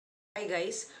Hi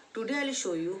guys, today I will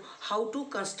show you how to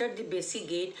construct the basic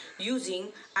gate using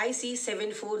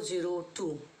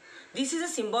IC7402. This is a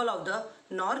symbol of the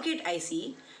NOR gate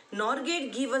IC. NOR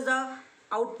gate gives us the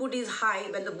output is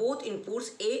high when the both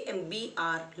inputs A and B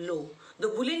are low. The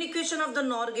Boolean equation of the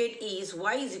NOR gate is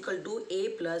Y is equal to A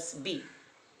plus B.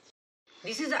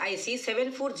 This is the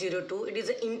IC7402. It is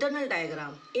an internal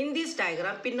diagram. In this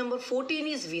diagram, pin number 14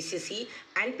 is VCC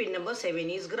and pin number 7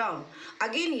 is ground.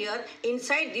 Again here,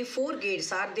 inside the 4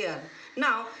 gates are there.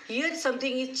 Now, here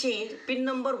something is changed. Pin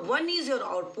number 1 is your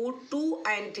output, 2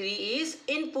 and 3 is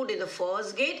input in the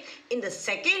first gate. In the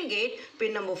second gate,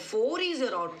 pin number 4 is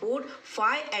your output,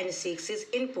 5 and 6 is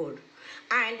input.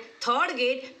 And third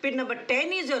gate, pin number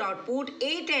 10 is your output,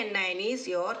 8 and 9 is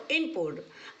your input.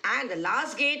 And the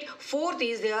last gate, fourth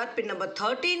is there, pin number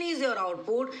 13 is your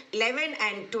output, 11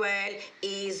 and 12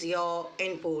 is your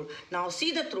input. Now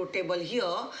see the truth table here,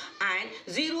 and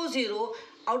 0, 0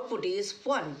 output is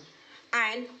 1.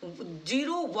 And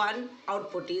 0, 1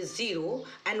 output is 0,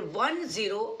 and 1,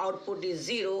 0 output is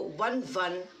 0, 1,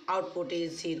 1 output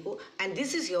is 0, and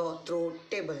this is your truth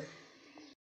table.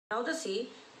 Now the see,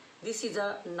 this is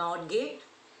a NOT gate,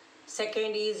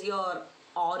 second is your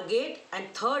OR gate,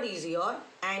 and third is your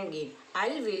AND gate.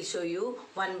 I will show you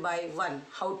one by one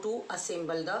how to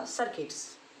assemble the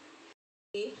circuits.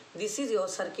 Okay, this is your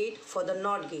circuit for the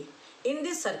NOT gate. In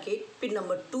this circuit, pin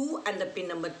number 2 and the pin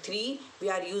number 3, we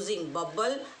are using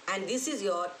bubble, and this is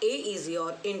your A is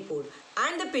your input,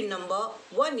 and the pin number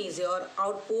 1 is your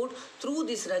output through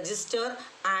this resistor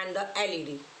and the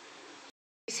LED.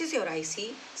 This is your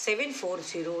IC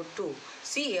 7402.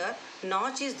 See here,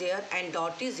 notch is there and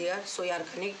dot is here, so you are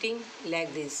connecting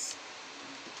like this.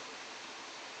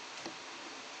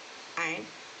 And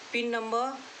pin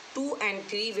number 2 and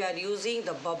 3 we are using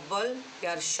the bubble. We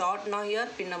are short now here,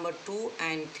 pin number 2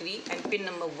 and 3, and pin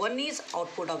number 1 is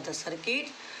output of the circuit.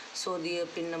 So the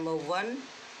pin number 1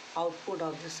 output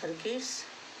of the circuits.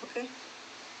 Okay.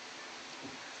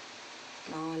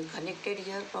 Now I'll connect it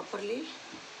here properly.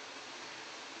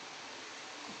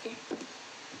 Okay.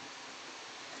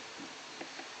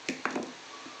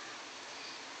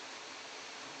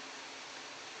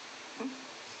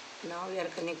 Now we are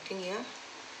connecting here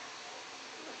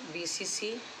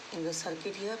VCC in the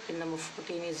circuit here. Pin number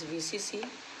 14 is VCC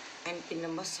and pin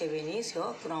number 7 is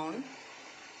your ground.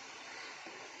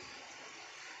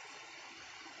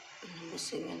 Pin number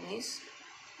 7 is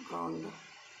ground.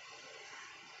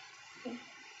 Okay.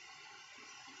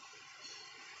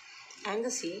 And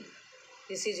the C,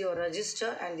 this is your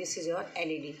resistor and this is your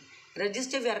LED.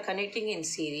 Resistor we are connecting in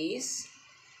series,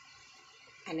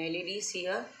 and LED, see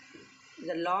here,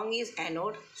 the long is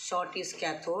anode, short is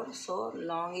cathode. So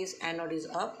long is anode is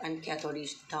up and cathode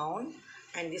is down.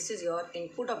 And this is your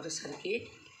input of the circuit.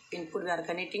 Input we are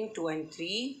connecting 2 and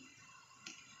 3.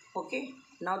 Okay.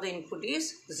 Now the input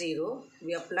is 0.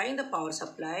 We are applying the power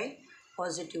supply,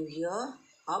 positive here,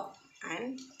 up,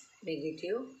 and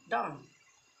negative down.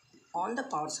 On the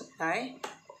power supply,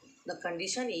 the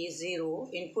condition is 0,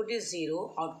 input is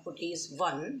 0, output is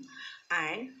 1,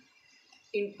 and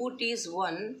input is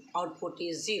 1, output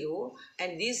is 0,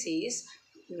 and this is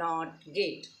NOT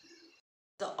gate.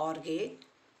 The OR gate.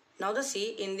 Now the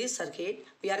see, in this circuit,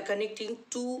 we are connecting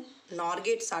two NOR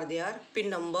gates are there. Pin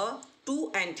number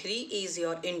 2 and 3 is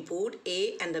your input,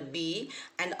 A and the B,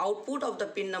 and output of the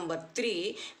pin number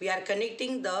 3, we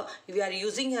are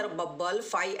using here bubble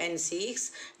 5 and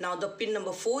 6. Now the pin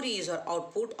number 4 is your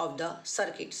output of the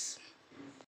circuits.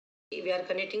 We are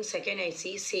connecting second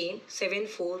IC, same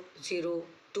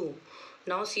 7402.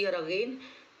 Now see here again,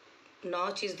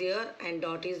 notch is there and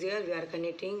dot is there. We are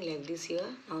connecting like this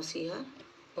here. Now see here.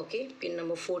 Okay, pin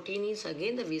number 14 is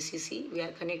again the VCC. We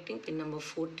are connecting pin number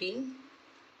 14.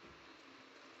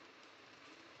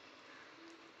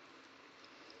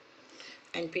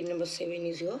 And pin number 7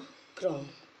 is your ground.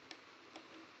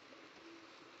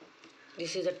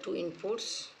 This is the two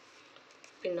inputs,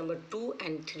 pin number 2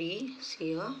 and 3.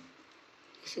 See here,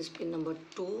 this is pin number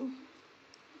 2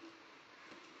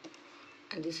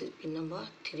 and this is pin number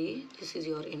 3. This is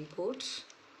your inputs.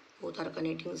 Both are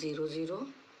connecting 0, 0.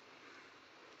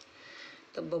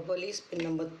 The bubble is pin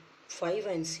number 5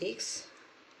 and 6.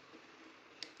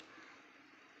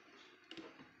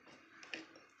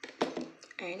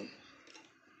 And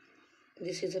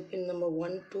this is a pin number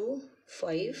 1 to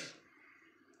 5.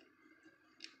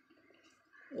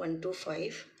 1 to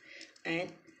 5, and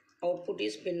output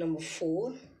is pin number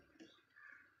 4.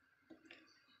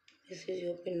 This is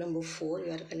your pin number 4.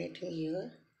 We are connecting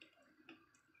here.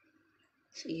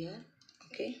 See here.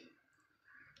 Okay.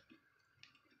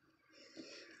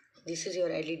 This is your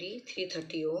LED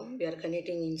 330 ohm. We are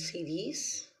connecting in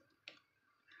series.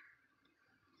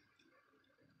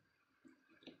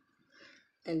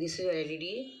 and this is your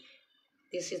LED.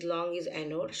 This is long is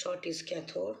anode, short is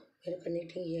cathode. We are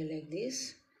connecting here like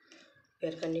this. We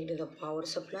are connecting the power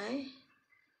supply.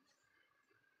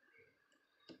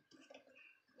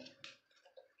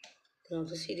 Now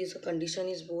the series condition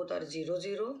is both are 0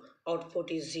 0,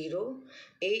 output is 0,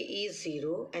 A is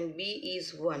 0 and B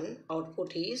is 1,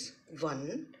 output is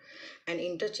 1, and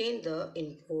interchange the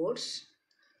inputs.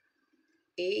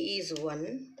 A is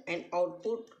 1 and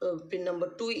output pin number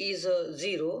 2 is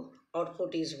 0,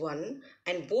 output is 1,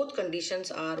 and both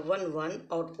conditions are 1 1,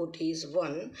 output is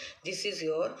 1. This is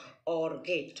your OR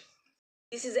gate.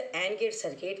 This is the AND gate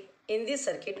circuit. In this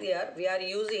circuit we are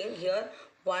using here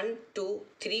 1, 2,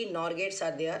 3 NOR gates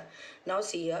are there. Now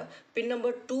see here, pin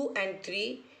number 2 and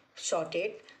 3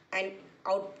 shorted and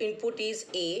input is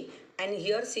A, and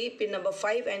here see pin number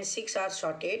 5 and 6 are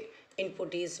shorted,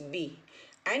 input is B.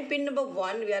 And pin number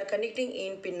 1 we are connecting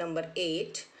in pin number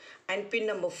 8, and pin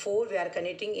number 4 we are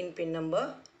connecting in pin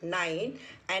number 9,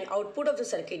 and output of the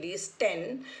circuit is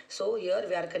 10. So here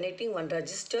we are connecting one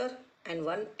resistor and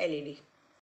one LED.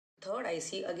 Third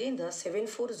IC again the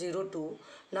 7402.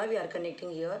 Now we are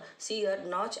connecting here. See here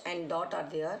notch and dot are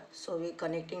there. So we are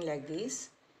connecting like this.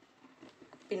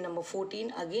 Pin number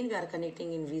 14 again we are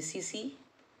connecting in VCC,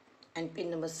 and pin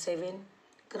number 7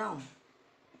 ground.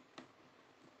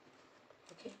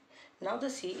 Okay. Now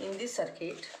the see in this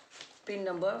circuit pin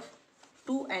number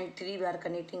 2 and 3 we are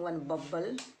connecting one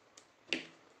bubble.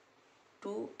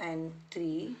 2 and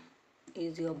 3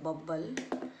 is your bubble,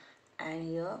 and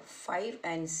here 5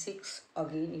 and 6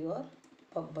 again your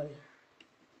bubble,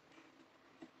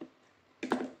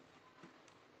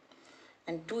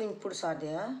 and two inputs are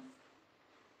there.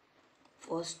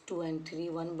 First 2 and 3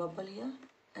 one bubble here,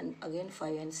 and again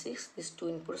 5 and 6, these two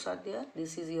inputs are there.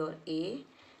 This is your A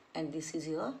and this is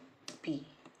your B,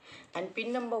 and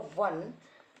pin number 1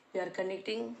 we are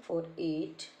connecting for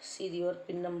 8. See your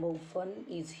pin number 1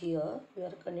 is here. We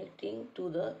are connecting to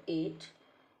the 8.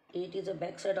 8 is the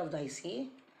back side of the IC,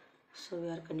 so we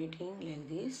are connecting like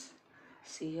this.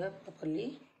 See here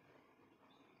properly,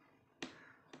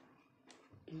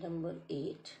 number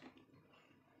 8.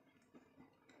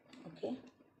 Okay,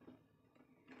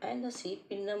 and the C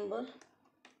pin number,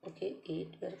 okay,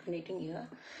 8 we are connecting here.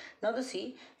 Now the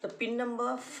C, the pin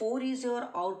number 4 is your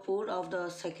output of the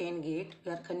second gate.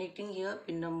 We are connecting here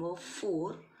pin number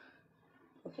 4.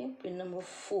 Okay, pin number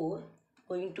 4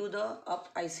 going to the up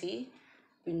IC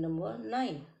pin number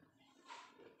 9.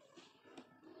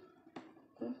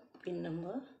 Pin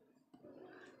number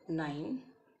 9.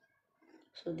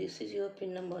 So this is your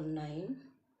pin number 9,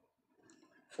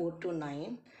 4 to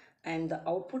 9, and the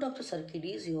output of the circuit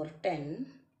is your 10.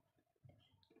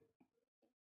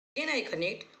 Again I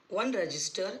connect one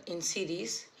resistor in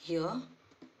series here,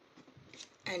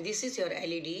 and this is your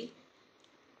LED.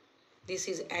 This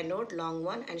is anode, long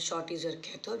one, and short is your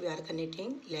cathode. We are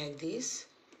connecting like this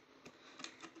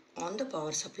on the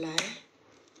power supply.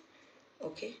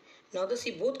 Okay, now the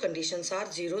see both conditions are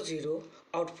 0 0,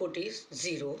 output is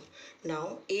 0.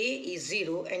 Now A is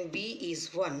 0 and B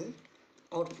is 1,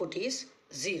 output is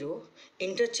 0.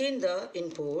 Interchange the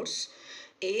inputs.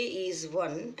 A is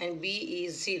 1 and B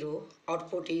is 0,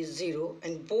 output is 0,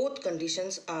 and both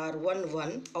conditions are 1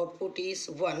 1, output is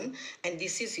 1, and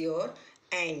this is your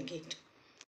AND gate.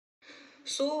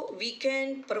 So we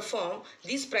can perform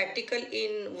this practical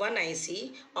in one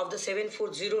IC of the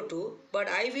 7402, but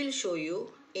I will show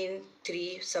you in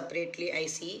 3 separately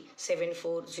IC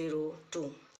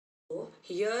 7402. So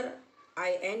here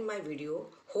I end my video.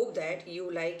 Hope that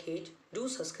you like it. Do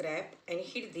subscribe and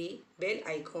hit the bell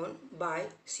icon. Bye.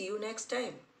 See you next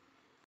time.